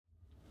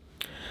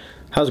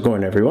How's it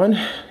going, everyone?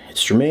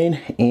 It's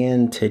Jermaine,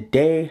 and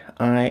today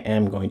I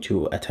am going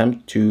to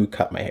attempt to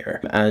cut my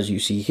hair. As you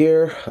see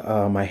here,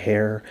 my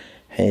hair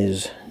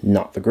is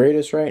not the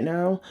greatest right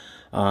now.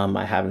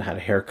 I haven't had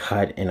a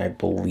haircut in, I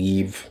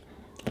believe,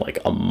 like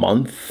a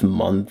month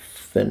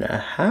and a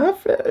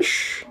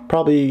half-ish.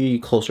 Probably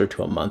closer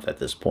to a month at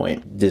this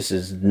point. This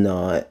is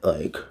not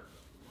like,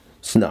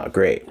 it's not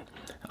great.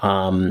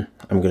 I'm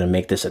gonna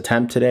make this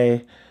attempt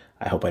today.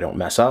 I hope I don't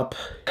mess up.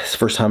 It's the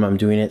first time I'm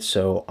doing it,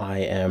 so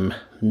I am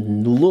a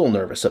little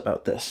nervous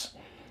about this.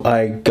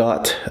 I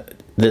got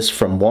this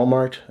from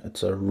Walmart.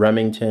 It's a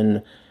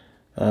Remington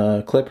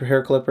hair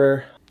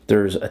clipper.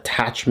 There's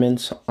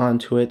attachments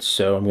onto it,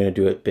 so I'm gonna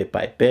do it bit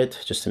by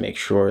bit just to make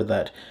sure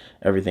that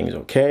everything's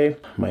okay.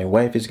 My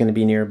wife is gonna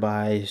be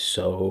nearby,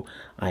 so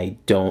I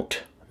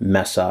don't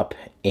mess up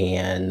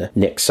and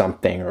nick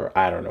something, or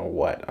I don't know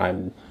what.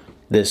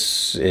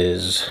 This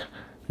is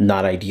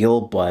not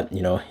ideal, but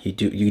you know,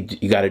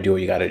 you got to do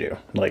what you got to do.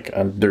 Like,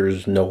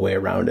 there's no way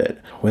around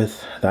it.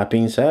 With that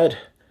being said,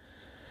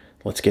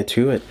 let's get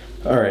to it.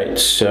 All right,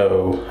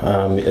 so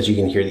as you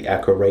can hear the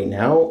echo right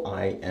now,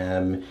 I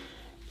am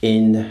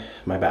in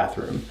my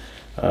bathroom.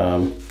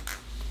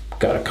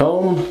 Got a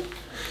comb,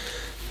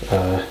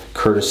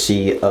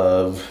 courtesy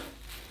of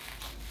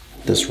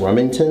this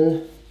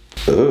Remington.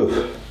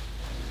 Ugh.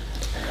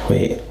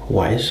 Wait,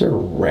 why is there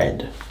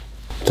red?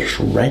 There's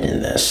red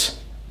in this.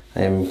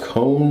 I am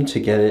combed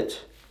to get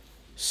it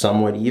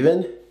somewhat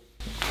even.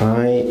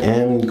 I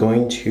am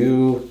going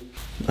to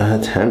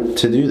attempt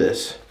to do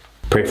this.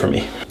 Pray for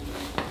me.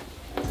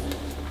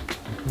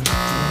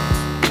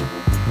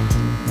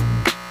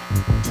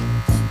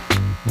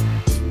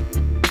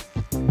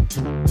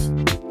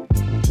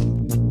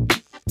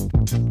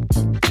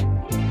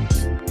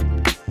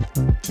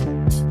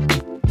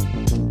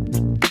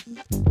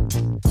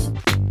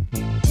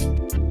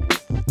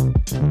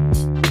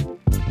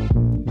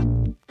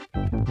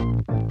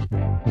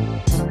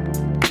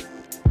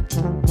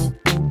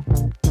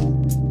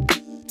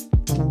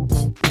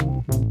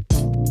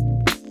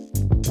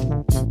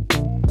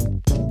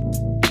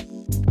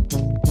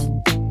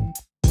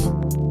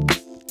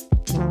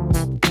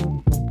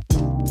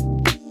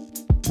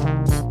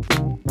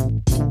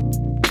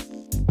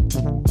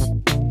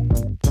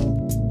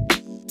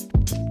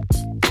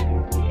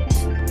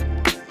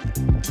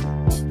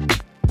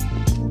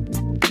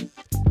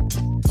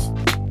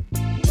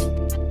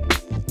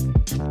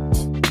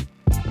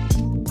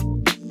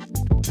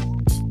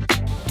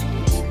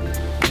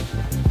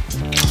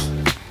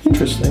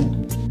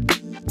 Interesting.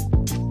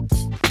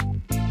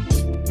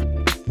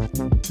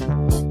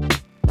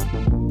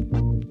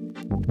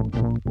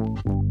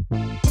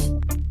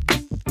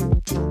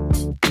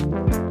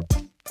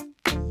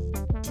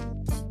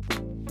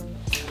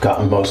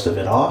 Gotten most of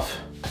it off.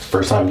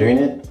 First time doing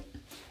it.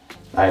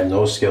 I have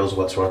no skills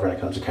whatsoever when it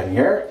comes to cutting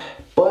hair,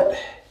 but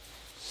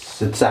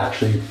it's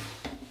actually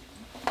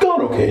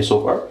gone okay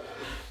so far. I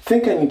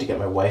think I need to get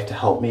my wife to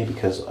help me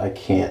because I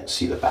can't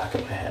see the back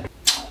of my head.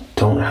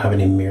 Don't have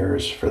any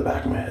mirrors for the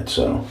back of my head,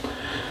 so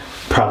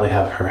probably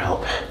have her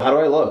help. How do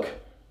I look?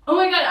 Oh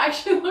my god, it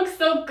actually looks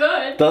so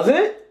good. Does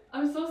it?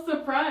 I'm so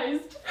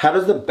surprised. How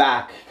does the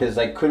back? Because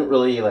I couldn't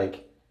really,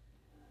 like,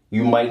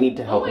 you might need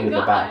to help me with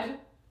the back.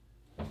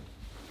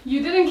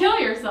 You didn't kill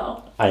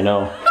yourself. I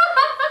know.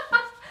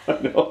 I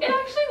know. It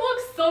actually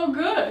looks so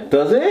good.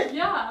 Does it?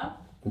 Yeah.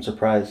 I'm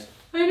surprised.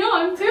 I know,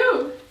 I'm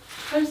too.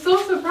 I'm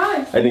so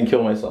surprised. I didn't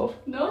kill myself.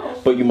 No.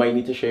 But you might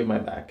need to shave my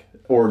back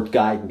or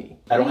guide me.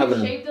 I don't have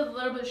an. Shaved a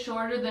little bit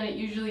shorter than it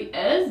usually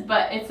is,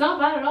 but it's not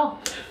bad at all.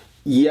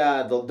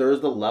 Yeah,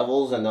 there's the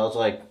levels, and I was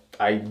like,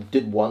 I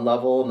did one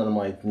level, and then I'm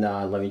like,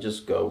 nah, let me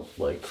just go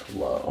like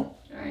low.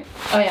 Alright.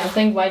 Oh yeah, I'm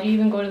saying, why do you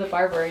even go to the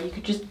barber? You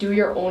could just do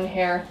your own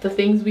hair. The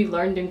things we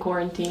learned in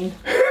quarantine.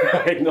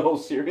 I know,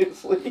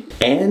 seriously.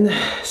 And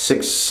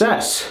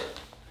success.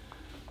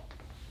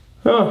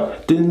 Oh,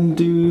 didn't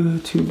do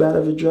too bad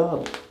of a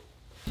job.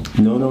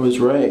 No is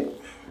right.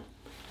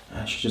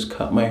 I should just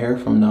cut my hair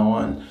from now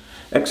on.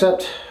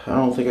 Except, I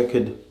don't think I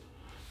could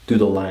do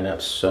the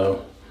lineups,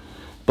 so.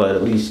 But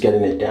at least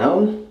getting it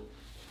down,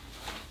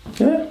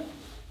 yeah.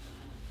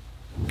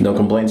 No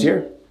complaints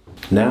here.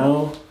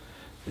 Now,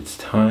 it's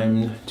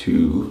time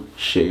to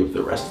shave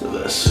the rest of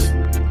this.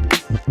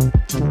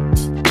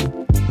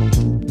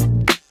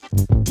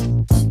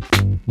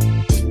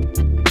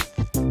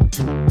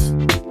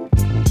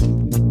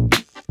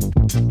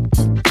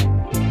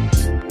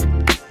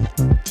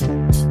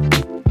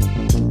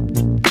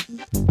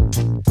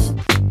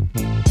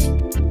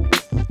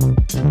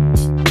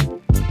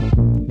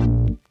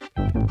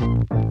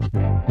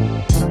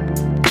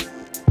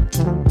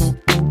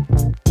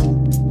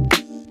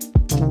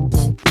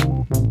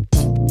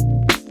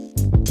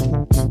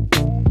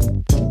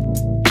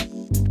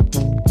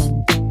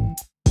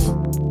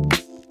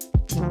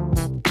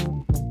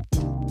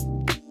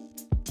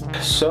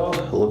 So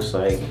it looks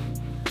like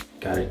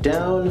got it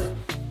down.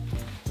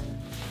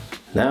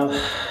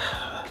 Now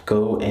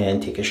go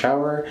and take a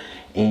shower,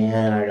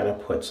 and I gotta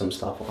put some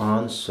stuff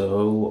on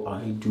so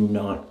I do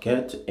not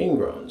get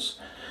ingrowns.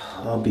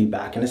 I'll be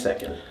back in a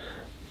second.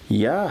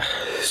 Yeah,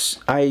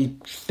 I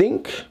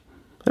think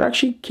it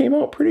actually came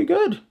out pretty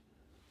good.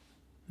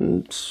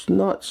 It's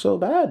not so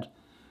bad.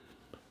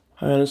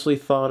 I honestly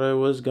thought I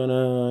was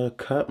gonna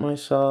cut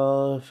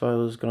myself. I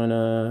was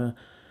gonna,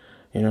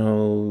 you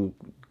know,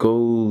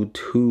 go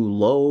too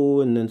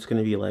low and then it's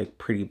gonna be like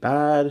pretty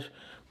bad.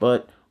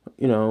 But,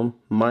 you know,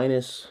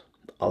 minus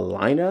a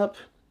lineup,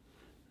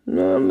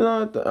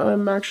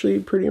 I'm actually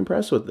pretty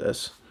impressed with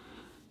this.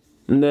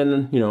 And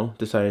then, you know,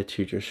 decided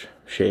to just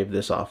shave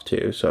this off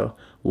too. So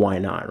why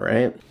not,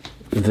 right?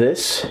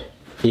 This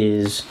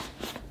is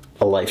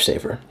a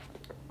lifesaver.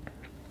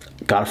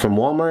 Got it from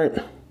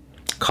Walmart.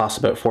 Cost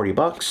about 40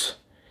 bucks.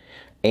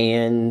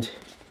 And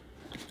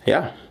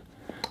yeah,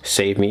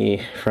 saved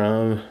me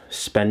from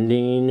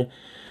spending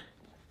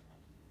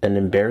an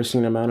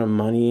embarrassing amount of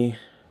money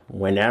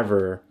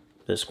whenever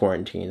this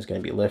quarantine is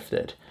going to be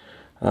lifted.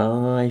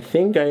 I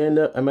think I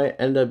might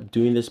end up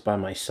doing this by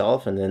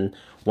myself, and then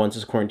once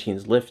this quarantine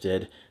is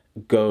lifted,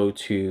 go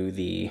to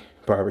the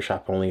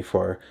barbershop only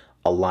for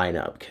a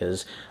lineup,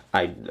 because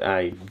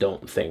I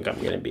don't think I'm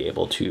gonna be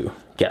able to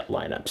get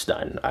lineups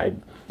done. I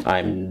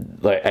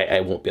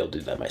won't be able to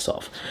do that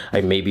myself. I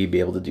maybe be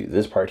able to do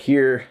this part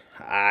here.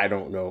 I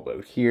don't know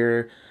about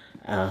here.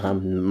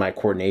 My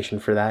coordination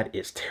for that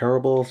is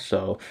terrible,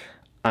 so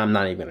I'm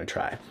not even gonna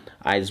try.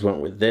 I just went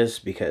with this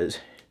because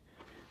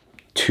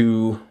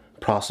two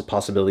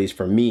possibilities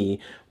for me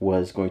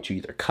was going to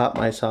either cut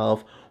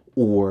myself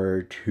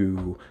or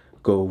to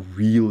go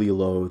really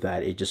low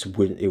that it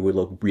would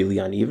look really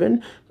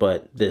uneven,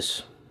 but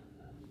this,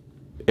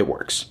 it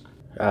works.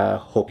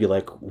 Hope you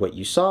like what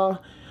you saw.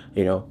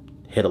 You know,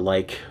 hit a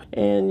like,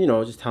 and you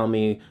know, just tell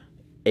me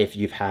if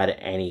you've had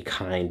any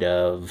kind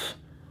of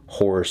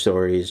horror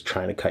stories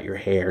trying to cut your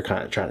hair,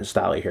 kind of trying to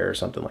style your hair or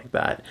something like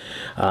that.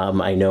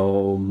 I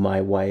know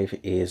my wife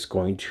is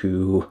going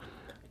to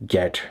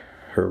get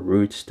her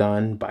roots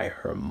done by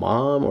her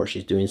mom, or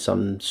she's doing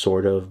some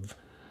sort of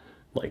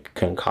like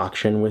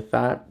concoction with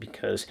that,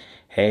 because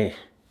hey,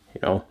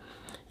 you know,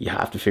 you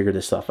have to figure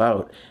this stuff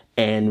out.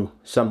 And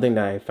something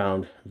that I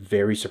found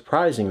very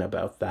surprising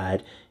about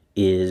that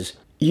is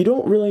you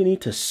don't really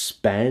need to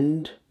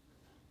spend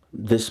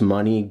this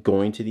money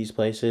going to these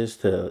places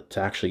to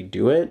actually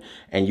do it,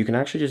 and you can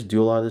actually just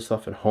do a lot of this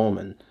stuff at home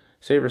and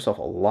save yourself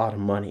a lot of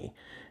money.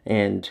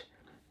 And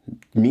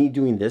me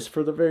doing this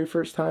for the very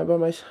first time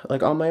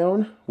on my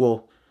own,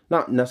 well,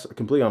 not necessarily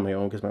completely on my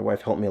own, because my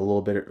wife helped me a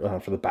little bit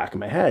for the back of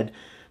my head,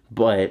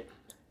 but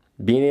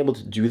being able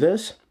to do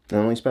this and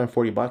only spend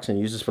 40 bucks and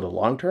use this for the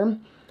long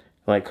term,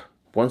 like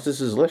once this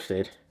is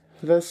lifted,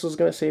 this is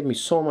going to save me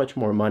so much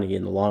more money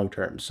in the long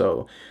term.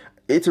 So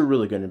it's a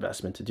really good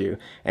investment to do.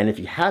 And if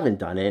you haven't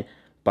done it,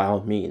 by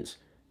all means,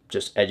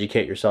 just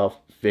educate yourself,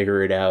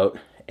 figure it out,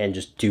 and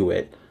just do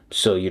it,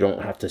 so you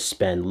don't have to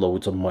spend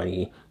loads of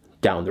money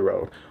down the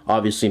road.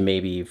 Obviously,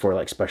 maybe for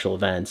like special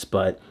events,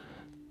 but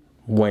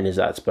when is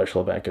that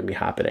special event going to be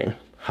happening?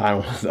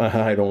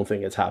 I don't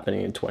think it's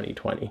happening in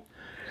 2020.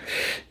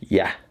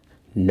 Yeah,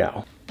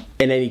 no.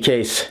 In any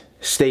case,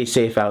 stay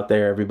safe out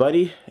there,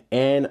 everybody.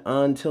 And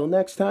until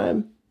next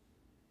time,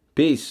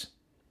 peace.